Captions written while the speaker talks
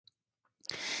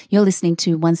You're listening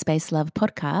to OneSpaceLove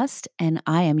Podcast, and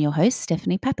I am your host,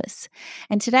 Stephanie Pappas.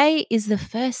 And today is the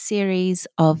first series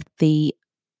of the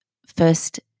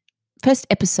first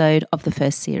episode of the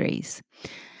first series.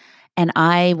 And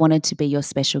I wanted to be your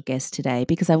special guest today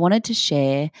because I wanted to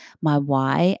share my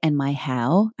why and my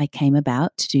how I came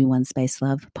about to do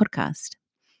OneSpaceLove Podcast.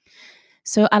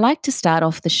 So I like to start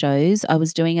off the shows. I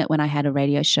was doing it when I had a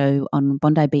radio show on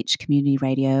Bondi Beach Community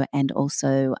Radio and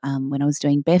also when I was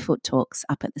doing barefoot talks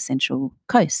up at the Central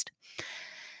Coast.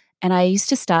 And I used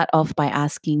to start off by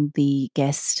asking the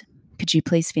guest, could you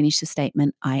please finish the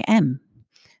statement, I am?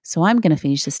 So I'm going to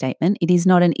finish the statement. It is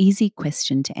not an easy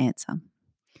question to answer.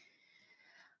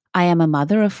 I am a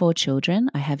mother of 4 children.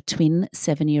 I have twin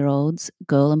 7-year-olds,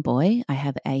 girl and boy. I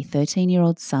have a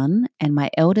 13-year-old son, and my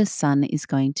eldest son is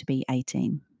going to be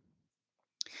 18.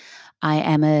 I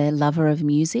am a lover of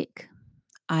music.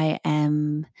 I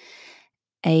am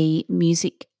a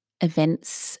music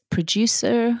events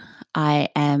producer. I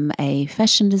am a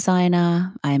fashion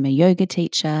designer. I am a yoga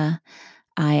teacher.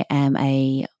 I am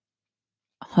a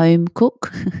home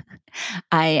cook.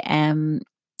 I am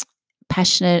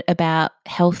passionate about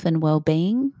health and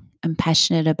well-being. I'm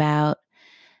passionate about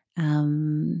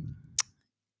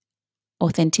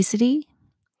authenticity.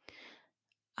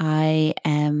 I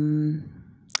am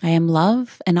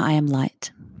love and I am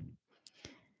light.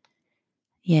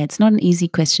 Yeah, it's not an easy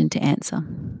question to answer.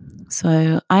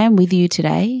 So I am with you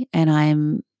today and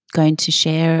I'm going to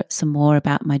share some more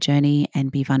about my journey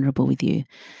and be vulnerable with you.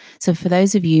 So for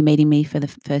those of you meeting me for the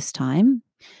first time,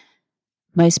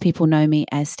 most people know me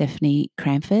as Stephanie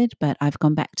Cranford, but I've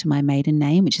gone back to my maiden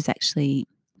name, which is actually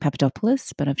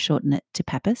Papadopoulos, but I've shortened it to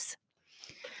Pappas.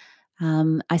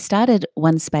 I started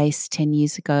OneSpace 10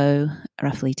 years ago,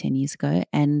 roughly 10 years ago,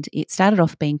 and it started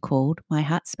off being called My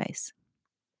Heart Space.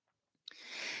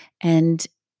 And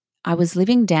I was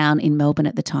living down in Melbourne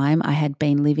at the time. I had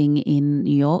been living in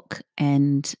New York,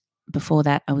 and before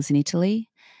that I was in Italy,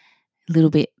 a little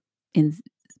bit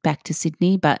back to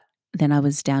Sydney, but then I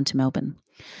was down to Melbourne.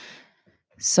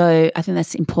 So I think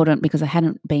that's important because I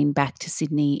hadn't been back to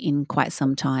Sydney in quite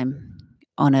some time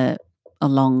on a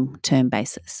long-term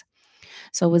basis.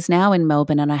 So I was now in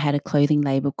Melbourne and I had a clothing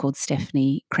label called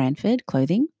Stephanie Cranford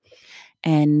Clothing,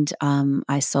 and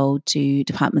I sold to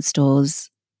department stores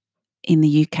in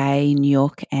the UK, New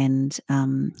York and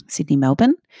Sydney,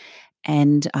 Melbourne,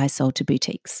 and I sold to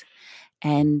boutiques.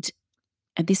 And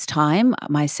at this time,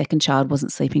 my second child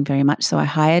wasn't sleeping very much, so I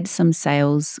hired some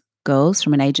sales girls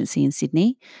from an agency in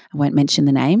Sydney. I won't mention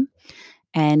the name.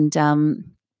 And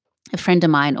a friend of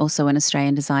mine, also an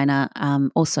Australian designer,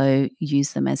 also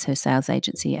used them as her sales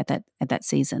agency at that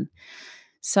season.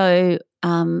 So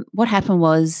what happened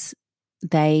was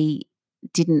they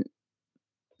didn't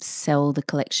sell the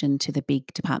collection to the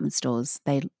big department stores.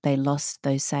 They lost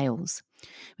those sales,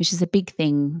 which is a big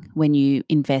thing when you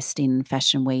invest in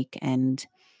Fashion Week and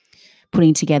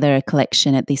putting together a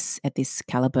collection at this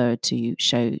caliber to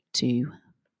show to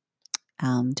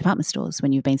department stores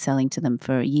when you've been selling to them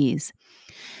for years.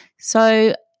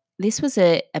 So this was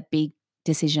a big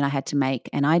decision I had to make,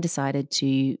 and I decided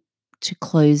to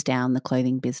close down the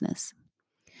clothing business.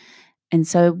 And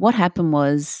so what happened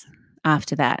was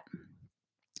after that,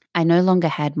 I no longer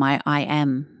had my I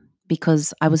am,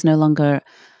 because I was no longer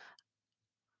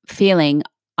feeling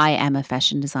I am a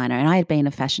fashion designer. And I had been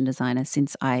a fashion designer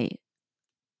since I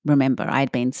remember. I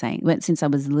had been saying, since I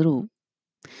was little,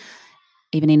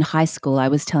 even in high school, I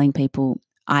was telling people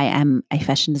I am a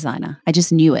fashion designer. I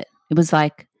just knew it. It was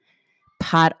like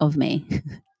part of me.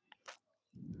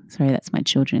 Sorry, that's my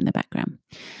children in the background.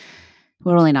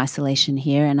 We're all in isolation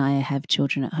here and I have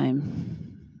children at home.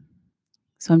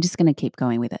 So I'm just going to keep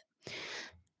going with it.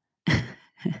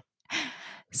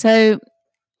 So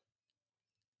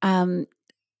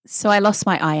I lost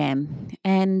my I am,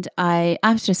 and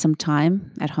after some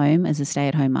time at home as a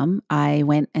stay-at-home mum, I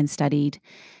went and studied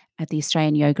at the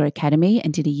Australian Yoga Academy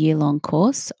and did a year-long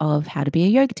course of how to be a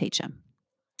yoga teacher.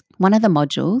 One of the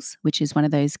modules, which is one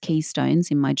of those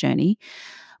keystones in my journey,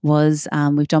 was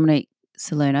with Dominic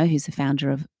Salerno, who's the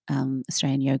founder of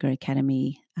Australian Yoga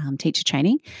Academy teacher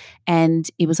training, and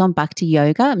it was on Bhakti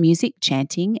yoga, music,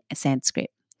 chanting,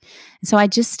 Sanskrit. And so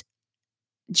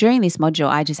during this module,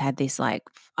 I just had this like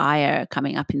fire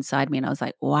coming up inside me, and I was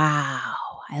like, wow,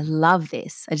 I love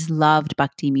this. I just loved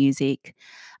Bhakti music,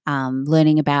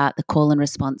 learning about the call and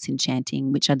response in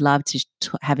chanting, which I'd love to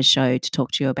have a show to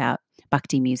talk to you about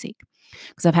Bhakti music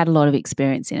because I've had a lot of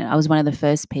experience in it. I was one of the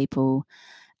first people.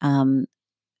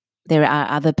 There are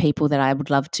other people that I would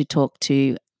love to talk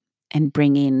to and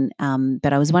bring in,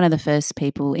 but I was one of the first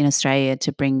people in Australia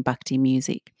to bring Bhakti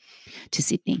music to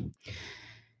Sydney.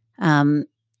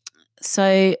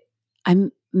 So I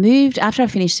moved after I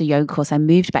finished the yoga course. I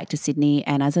moved back to Sydney,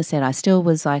 and as I said, I still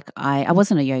was like I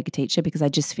wasn't a yoga teacher because I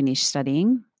just finished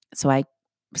studying. So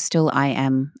I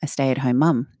am a stay-at-home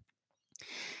mum,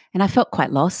 and I felt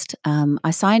quite lost.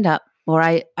 I signed up, or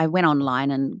I went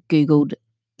online and Googled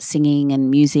singing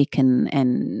and music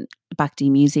and Bhakti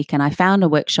music, and I found a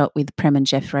workshop with Prem and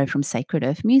Jeffro from Sacred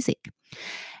Earth Music.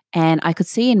 And I could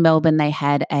see in Melbourne they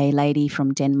had a lady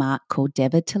from Denmark called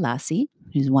Deva Talasi,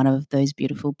 who's one of those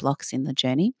beautiful blocks in the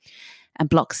journey. And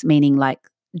blocks meaning like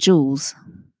jewels,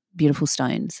 beautiful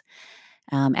stones,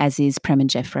 as is Prem and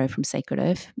Jeffro from Sacred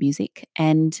Earth Music.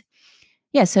 And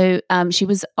yeah, so she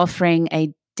was offering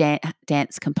a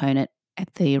dance component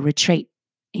at the retreat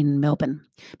in Melbourne,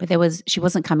 but she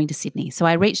wasn't coming to Sydney. So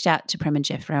I reached out to Prem and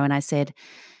Jeffro and I said,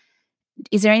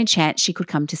 is there any chance she could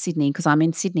come to Sydney? Because I'm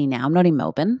in Sydney now. I'm not in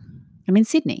Melbourne. I'm in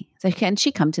Sydney. So can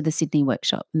she come to the Sydney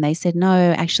workshop? And they said,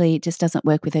 no, actually it just doesn't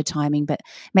work with her timing, but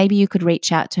maybe you could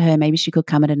reach out to her. Maybe she could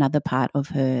come at another part of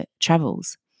her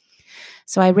travels.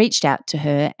 So I reached out to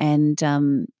her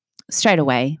and straight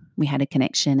away we had a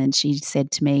connection, and she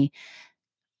said to me,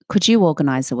 could you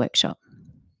organise a workshop?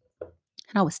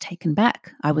 And I was taken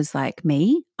back. I was like,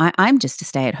 me? I'm just a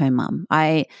stay-at-home mum.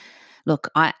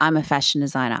 I'm a fashion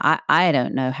designer. I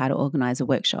don't know how to organise a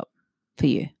workshop for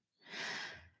you.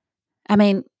 I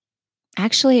mean,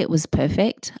 actually, it was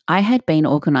perfect. I had been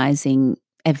organising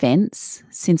events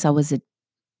since I was a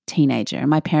teenager, and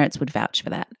my parents would vouch for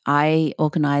that. I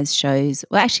organised shows.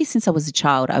 Well, actually, since I was a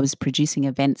child, I was producing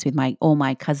events with all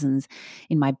my cousins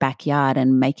in my backyard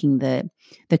and making the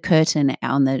curtain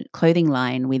on the clothing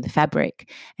line with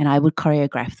fabric, and I would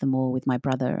choreograph them all with my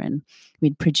brother, and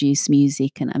we'd produce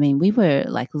music. And I mean, we were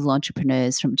like little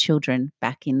entrepreneurs from children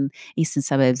back in eastern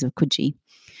suburbs of Coogee.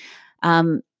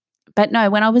 But no,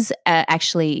 when I was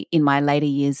actually in my later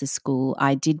years of school,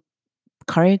 I did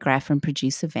choreograph and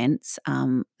produce events,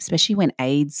 especially when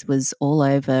AIDS was all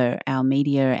over our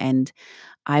media, and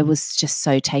I was just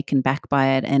so taken back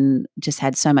by it and just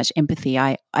had so much empathy.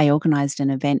 I organised an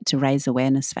event to raise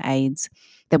awareness for AIDS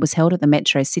that was held at the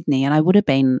Metro Sydney, and I would have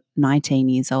been 19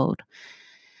 years old.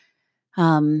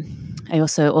 I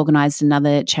also organised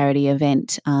another charity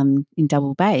event in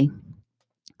Double Bay.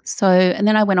 So, and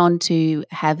then I went on to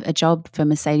have a job for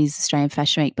Mercedes Australian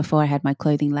Fashion Week before I had my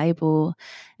clothing label,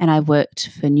 and I worked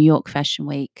for New York Fashion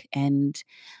Week and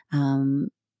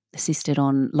assisted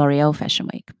on L'Oreal Fashion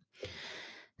Week.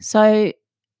 So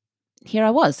here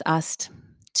I was asked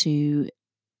to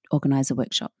organise a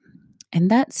workshop,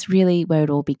 and that's really where it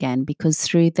all began, because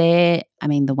through there, I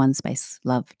mean, the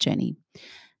OneSpaceLove journey,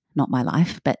 not my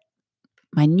life, but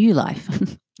my new life,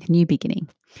 a new beginning.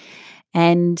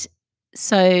 And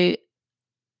so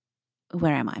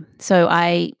where am I? So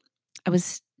I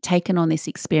was taken on this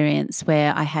experience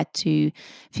where I had to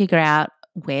figure out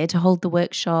where to hold the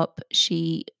workshop.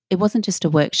 It wasn't just a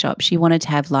workshop. She wanted to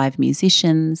have live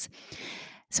musicians.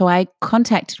 So I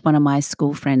contacted one of my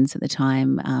school friends at the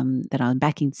time that I'm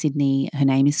back in Sydney. Her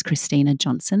name is Christina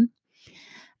Johnson.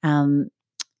 And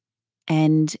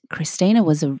Christina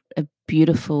was a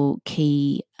beautiful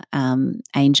key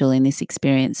angel in this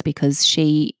experience, because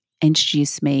she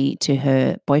introduced me to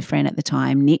her boyfriend at the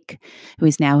time, Nick, who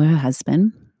is now her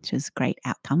husband, which was a great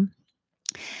outcome.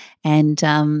 And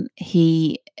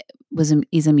he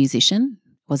is a musician.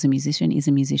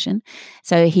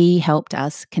 So he helped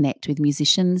us connect with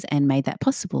musicians and made that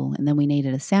possible. And then we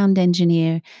needed a sound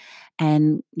engineer.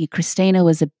 And Christina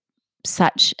was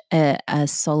such a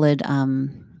solid, I've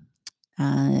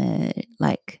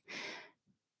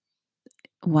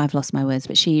lost my words,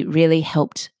 but she really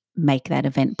helped make that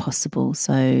event possible.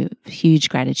 So huge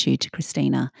gratitude to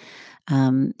Christina.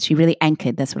 She really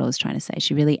anchored, that's what I was trying to say.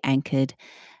 She really anchored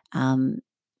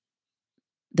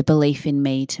the belief in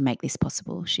me to make this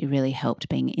possible. She really helped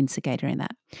being an instigator in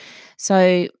that.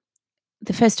 So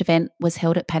the first event was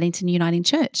held at Paddington Uniting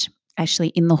Church, actually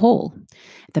in the hall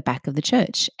at the back of the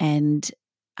church. And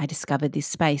I discovered this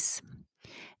space.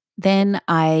 Then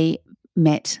I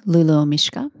met Lulu and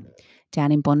Mishka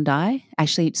down in Bondi.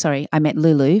 Actually, sorry, I met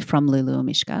Lulu from Lulu and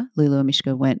Mishka. Lulu and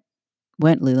Mishka weren't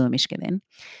Lulu and Mishka then.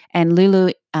 And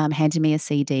Lulu handed me a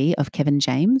CD of Kevin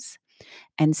James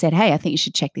and said, hey, I think you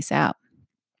should check this out.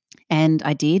 And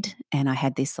I did. And I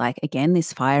had this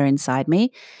this fire inside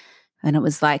me. And it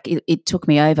was like, it took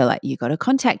me over, like, you got to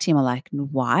contact him. I'm like,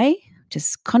 why?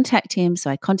 Just contact him. So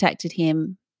I contacted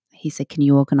him. He said, can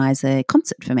you organise a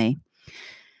concert for me?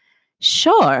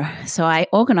 Sure. So I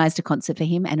organised a concert for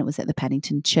him, and it was at the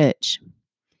Paddington Church.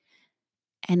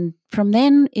 And from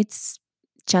then, it's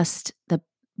just the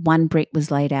one brick was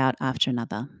laid out after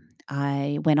another.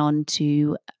 I went on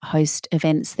to host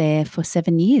events there for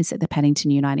 7 years at the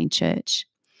Paddington Uniting Church.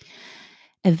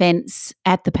 Events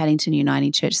at the Paddington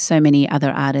Uniting Church, so many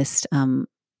other artists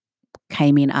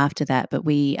came in after that, but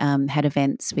we had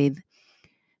events with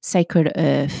Sacred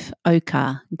Earth,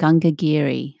 Oka, Ganga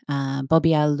Giri,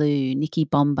 Bobby Alu, Nicky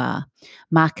Bomba,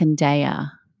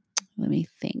 Markandeya, let me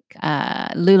think,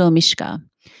 Lulo Mishka,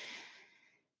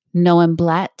 Noam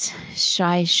Blatt,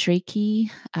 Shai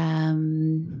Shriki.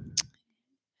 I'm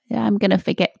going to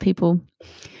forget people.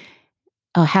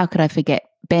 Oh, how could I forget?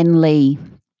 Ben Lee.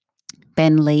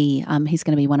 He's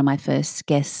going to be one of my first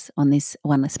guests on this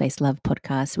OneSpaceLove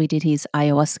podcast. We did his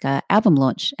ayahuasca album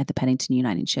launch at the Paddington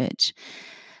Uniting Church.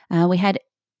 We had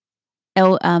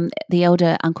the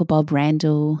elder Uncle Bob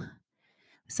Randall,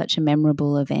 such a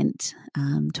memorable event,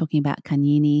 talking about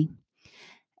Kanyini.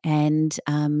 And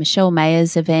Michelle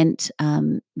Mayer's event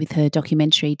with her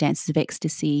documentary Dances of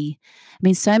Ecstasy. I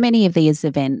mean, so many of these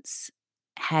events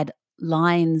had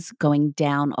lines going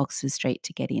down Oxford Street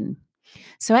to get in.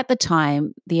 So at the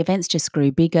time, the events just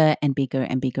grew bigger and bigger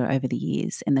and bigger over the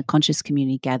years, and the conscious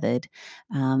community gathered.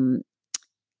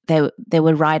 There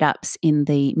were write-ups in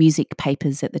the music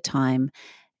papers at the time.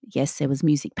 Yes, there was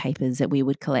music papers that we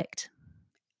would collect.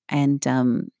 And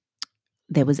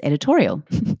there was editorial.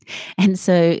 And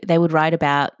so they would write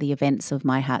about the events of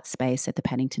My Heart Space at the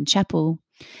Paddington Chapel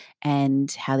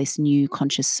and how this new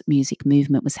conscious music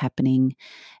movement was happening.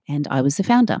 And I was the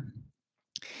founder.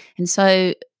 And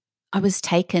so I was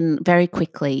taken very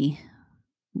quickly,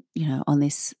 on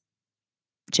this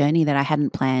journey that I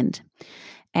hadn't planned.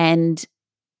 And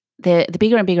the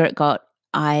bigger and bigger it got,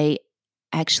 I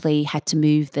actually had to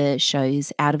move the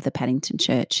shows out of the Paddington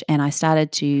Church, and I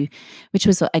started to, which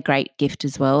was a great gift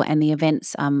as well. And the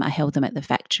events, I held them at the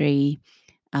factory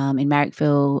in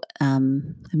Marrickville,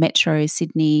 Metro,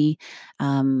 Sydney,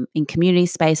 in community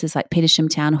spaces like Petersham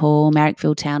Town Hall,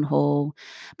 Marrickville Town Hall,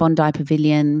 Bondi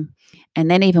Pavilion, and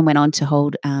then even went on to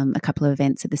hold a couple of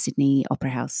events at the Sydney Opera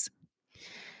House.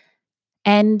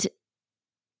 And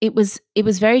it was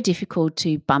very difficult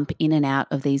to bump in and out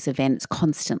of these events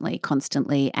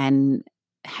constantly, and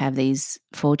have these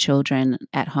 4 children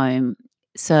at home.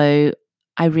 So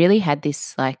I really had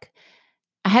this, I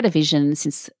had a vision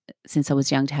since I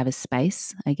was young to have a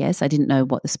space, I guess. I didn't know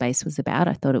what the space was about.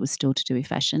 I thought it was still to do with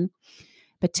fashion,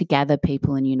 but to gather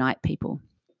people and unite people.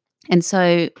 And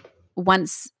so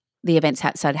once the events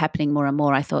started happening more and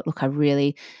more, I thought, look, I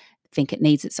really think it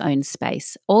needs its own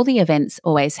space. All the events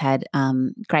always had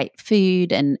great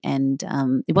food, and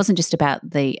it wasn't just about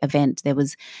the event. There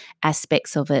was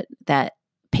aspects of it that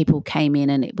people came in,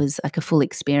 and it was like a full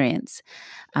experience.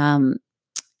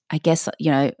 I guess,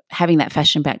 having that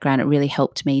fashion background, it really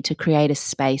helped me to create a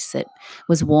space that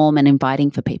was warm and inviting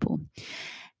for people.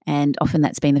 And often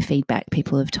that's been the feedback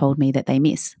people have told me that they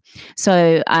miss.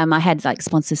 So I had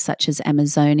sponsors such as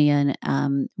Amazonian,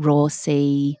 Raw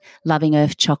Sea, Loving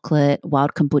Earth Chocolate,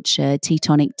 Wild Kombucha, Tea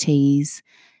Tonic Teas,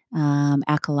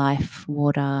 Alkalife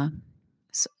Water,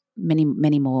 so many,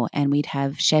 many more. And we'd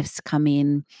have chefs come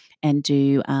in and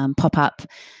do pop-up,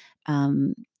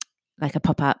 a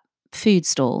pop-up food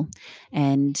stall,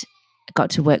 and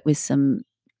got to work with some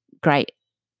great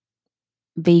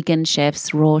vegan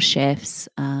chefs, raw chefs,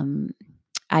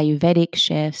 Ayurvedic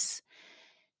chefs.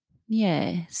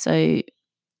 Yeah, so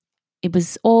it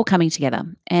was all coming together.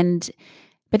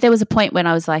 But there was a point when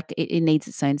I was like, it needs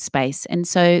its own space. And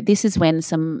so this is when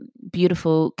some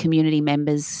beautiful community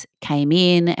members came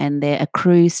in, and a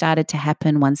crew started to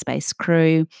happen, One Space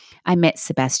crew. I met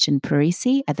Sebastian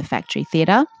Parisi at the Factory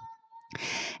Theatre,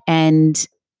 and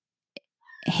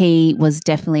he was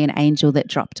definitely an angel that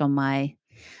dropped on my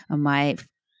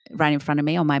right in front of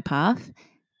me on my path.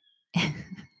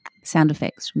 Sound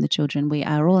effects from the children. We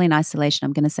are all in isolation.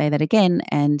 I'm going to say that again,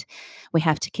 and we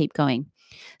have to keep going.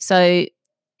 So,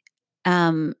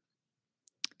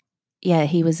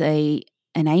 he was an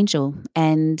angel,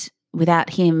 and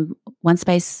without him,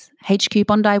 OneSpaceHQ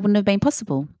Bondi wouldn't have been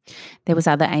possible. There was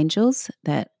other angels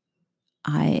that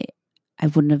I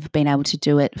wouldn't have been able to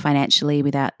do it financially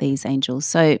without these angels.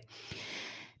 So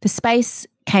the space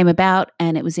came about,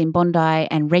 and it was in Bondi,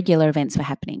 and regular events were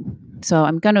happening. So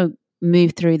I'm going to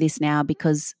move through this now,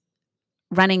 because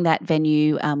running that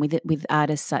venue with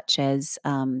artists such as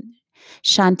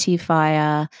Shanti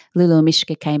Fire, Lulu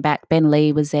Mishka came back, Ben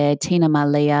Lee was there, Tina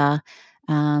Malia,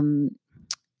 who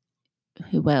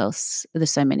else? There's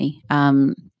so many.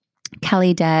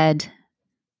 Kali Dad,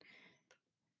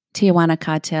 Tijuana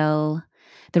Cartel,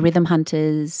 The Rhythm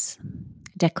Hunters,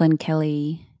 Declan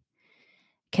Kelly,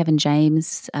 Kevin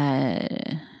James,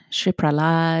 Shri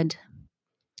Prahlad,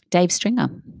 Dave Stringer.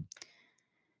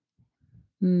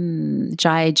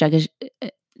 Jai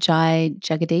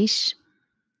Jagadish.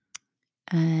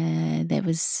 There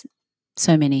was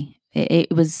so many.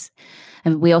 It was,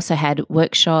 and we also had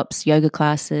workshops, yoga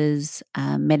classes,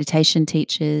 meditation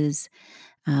teachers,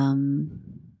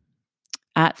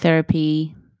 art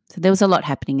therapy. So there was a lot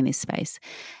happening in this space.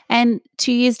 And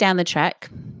 2 years down the track,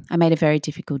 I made a very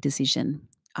difficult decision.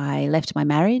 I left my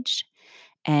marriage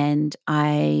and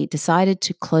I decided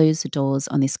to close the doors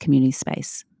on this community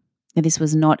space. Now, this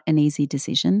was not an easy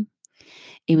decision.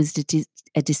 It was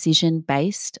a decision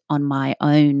based on my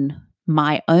own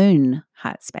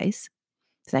heart space.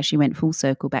 So I actually went full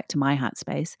circle back to my heart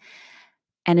space,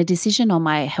 and a decision on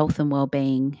my health and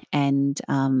well-being, and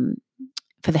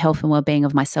for the health and well-being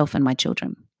of myself and my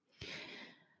children.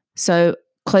 So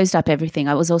closed up everything.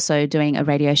 I was also doing a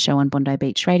radio show on Bondi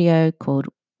Beach Radio called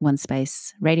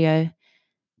OneSpace Radio.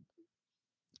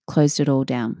 Closed it all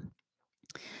down.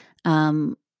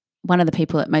 One of the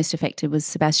people that most affected was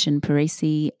Sebastian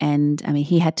Parisi, and I mean,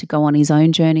 he had to go on his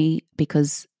own journey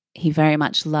because he very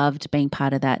much loved being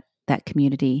part of that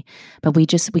community, but we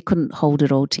couldn't hold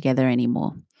it all together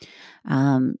anymore.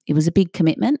 It was a big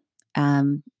commitment.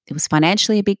 It was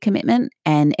financially a big commitment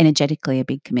and energetically a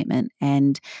big commitment.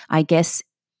 And I guess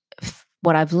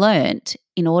what I've learned,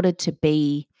 in order to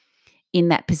be in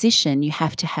that position, you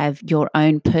have to have your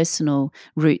own personal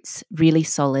roots really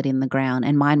solid in the ground,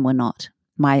 and mine were not.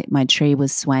 My tree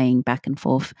was swaying back and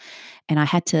forth, and I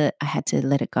had to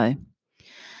let it go.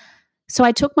 So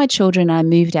I took my children and I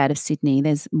moved out of Sydney.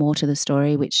 There's more to the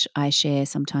story, which I share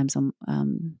sometimes on,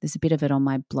 there's a bit of it on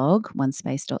my blog,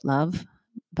 OneSpaceLove,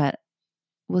 but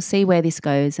we'll see where this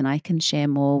goes and I can share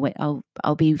more.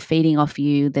 I'll be feeding off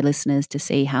you, the listeners, to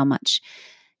see how much,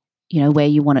 where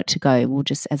you want it to go. We'll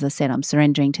just, as I said, I'm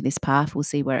surrendering to this path. We'll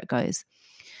see where it goes.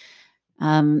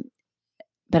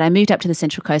 But I moved up to the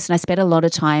Central Coast and I spent a lot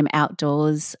of time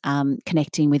outdoors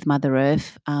connecting with Mother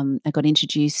Earth. I got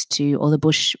introduced to all the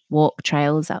bush walk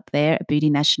trails up there at Bondi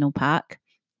National Park,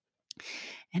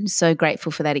 and so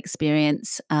grateful for that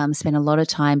experience. Spent a lot of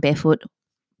time barefoot,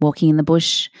 walking in the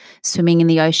bush, swimming in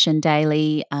the ocean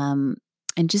daily, and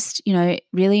just,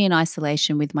 really in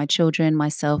isolation with my children,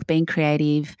 myself, being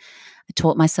creative. I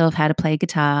taught myself how to play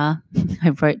guitar.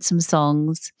 I wrote some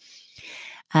songs.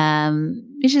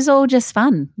 Which is all just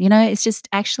fun. It's just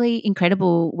actually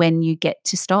incredible when you get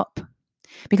to stop.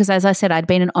 Because as I said, I'd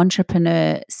been an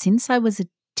entrepreneur since I was a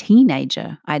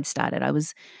teenager. I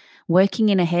was working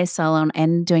in a hair salon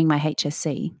and doing my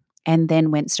HSC, and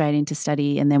then went straight into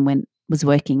study, and then was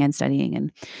working and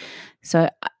studying.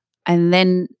 And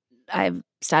then I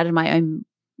started my own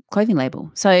clothing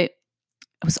label. So I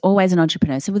was always an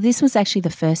entrepreneur. So this was actually the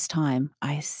first time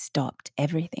I stopped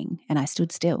everything and I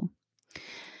stood still.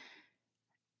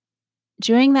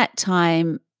 During that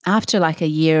time, after like a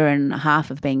year and a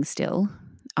half of being still,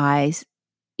 I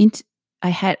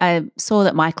saw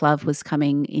that Mike Love was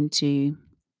coming into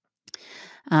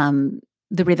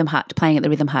the Rhythm Hut, playing at the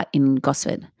Rhythm Hut in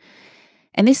Gosford.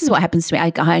 And this is what happens to me.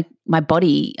 My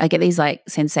body, I get these like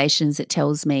sensations that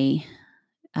tells me,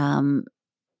 and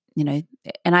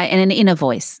an inner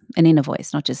voice,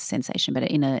 not just a sensation, but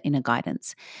an inner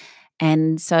guidance.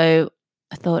 And so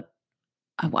I thought,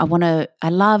 I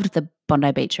loved the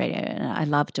Bondi Beach Radio and I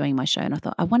loved doing my show, and I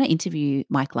thought, I want to interview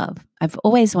Mike Love. I've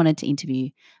always wanted to interview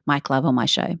Mike Love on my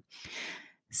show.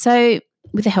 So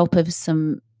with the help of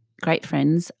some great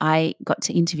friends, I got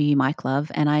to interview Mike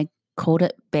Love, and I called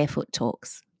it Barefoot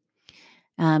Talks.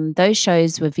 Those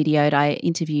shows were videoed. I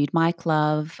interviewed Mike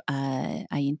Love. I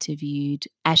interviewed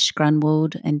Ash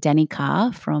Grunwald and Danny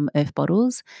Carr from Earth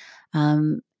Bottles.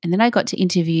 And then I got to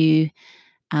interview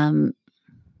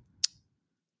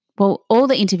all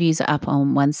the interviews are up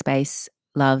on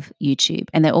OneSpaceLove YouTube,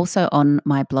 and they're also on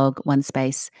my blog,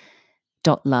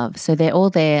 OneSpace.love. So they're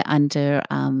all there under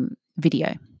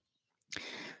video.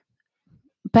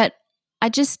 But I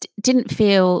just didn't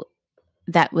feel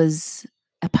that was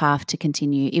a path to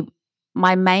continue.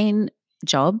 My main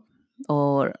job,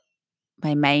 or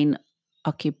my main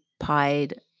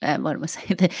occupied,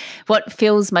 what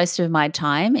fills most of my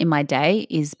time in my day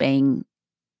is being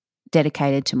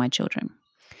dedicated to my children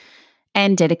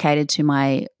and dedicated to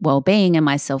my well-being and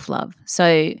my self-love.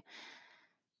 So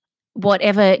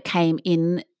whatever came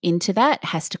into that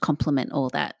has to complement all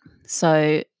that.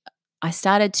 So I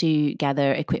started to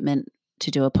gather equipment to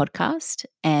do a podcast,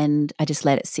 and I just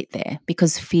let it sit there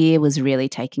because fear was really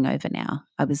taking over now.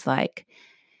 I was like,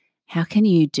 how can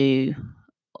you do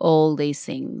all these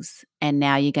things and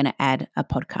now you're going to add a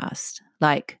podcast?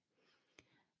 Like,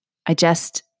 it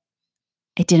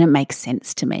didn't make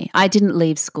sense to me. I didn't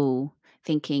leave school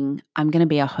thinking I'm going to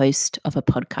be a host of a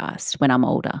podcast when I'm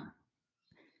older.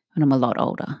 when I'm a lot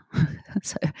older.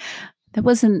 So that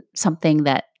wasn't something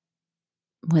that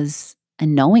was a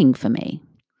knowing for me.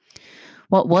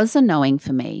 What was a knowing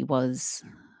for me was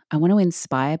I want to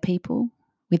inspire people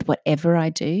with whatever I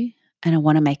do, and I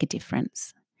want to make a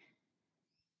difference.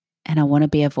 And I want to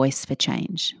be a voice for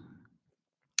change.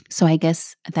 So I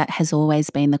guess that has always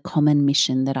been the common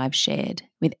mission that I've shared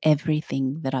with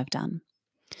everything that I've done.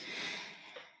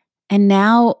 And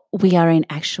now we are in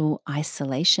actual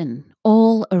isolation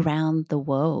all around the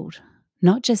world,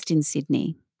 not just in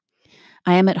Sydney.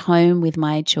 I am at home with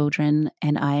my children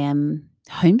and I am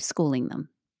homeschooling them.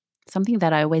 Something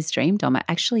that I always dreamed of. I'm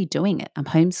actually doing it. I'm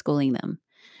homeschooling them.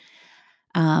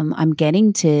 I'm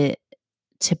getting to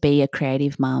be a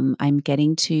creative mum. I'm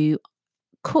getting to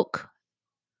cook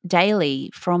daily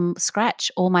from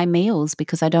scratch all my meals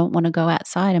because I don't want to go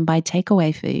outside and buy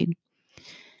takeaway food.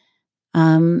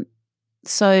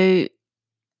 So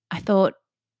I thought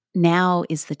now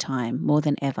is the time more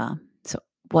than ever. So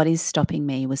what is stopping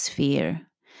me was fear.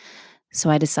 So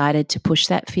I decided to push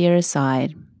that fear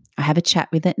aside. I have a chat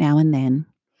with it now and then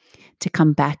to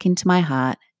come back into my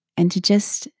heart and to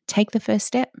just take the first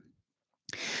step.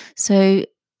 So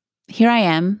here I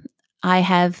am. I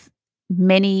have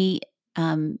many,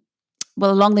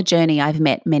 along the journey, I've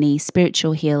met many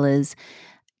spiritual healers,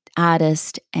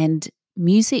 artists, and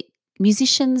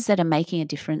musicians that are making a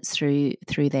difference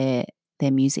through their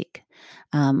music.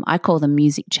 I call them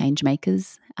music change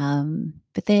makers,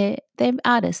 but they're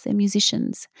artists, they're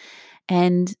musicians,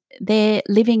 and they're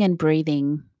living and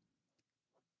breathing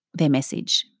their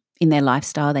message in their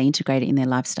lifestyle. They integrate it in their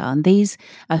lifestyle, and these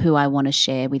are who I want to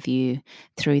share with you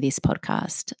through this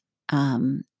podcast.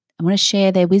 I want to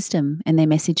share their wisdom and their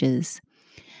messages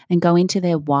and go into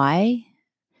their why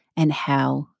and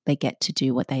how they get to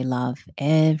do what they love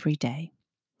every day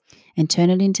and turn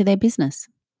it into their business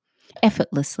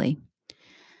effortlessly.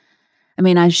 I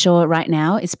mean, I'm sure right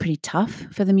now it's pretty tough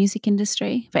for the music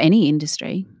industry, for any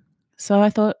industry. So I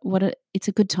thought, it's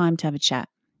a good time to have a chat.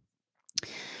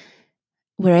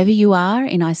 Wherever you are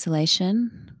in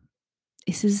isolation,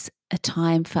 this is a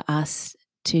time for us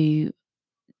to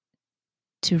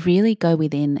really go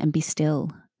within and be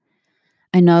still.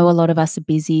 I know a lot of us are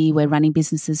busy. We're running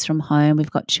businesses from home. We've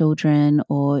got children,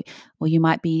 or you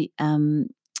might be,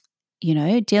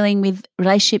 dealing with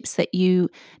relationships that you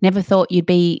never thought you'd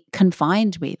be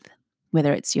confined with,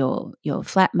 whether it's your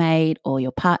flatmate or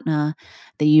your partner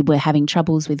that you were having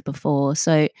troubles with before.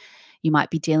 So you might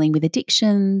be dealing with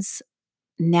addictions.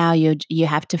 Now you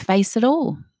have to face it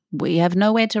all. We have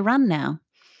nowhere to run now.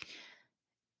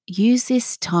 Use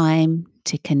this time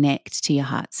to connect to your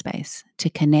heart space, to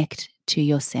connect to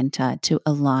your center, to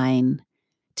align,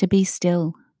 to be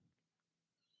still.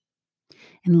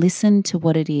 And listen to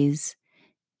what it is,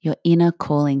 your inner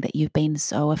calling that you've been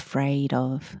so afraid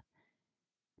of.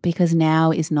 Because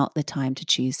now is not the time to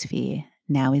choose fear.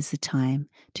 Now is the time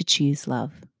to choose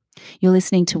love. You're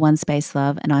listening to One Space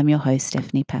Love, and I'm your host,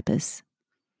 Stephanie Pappas.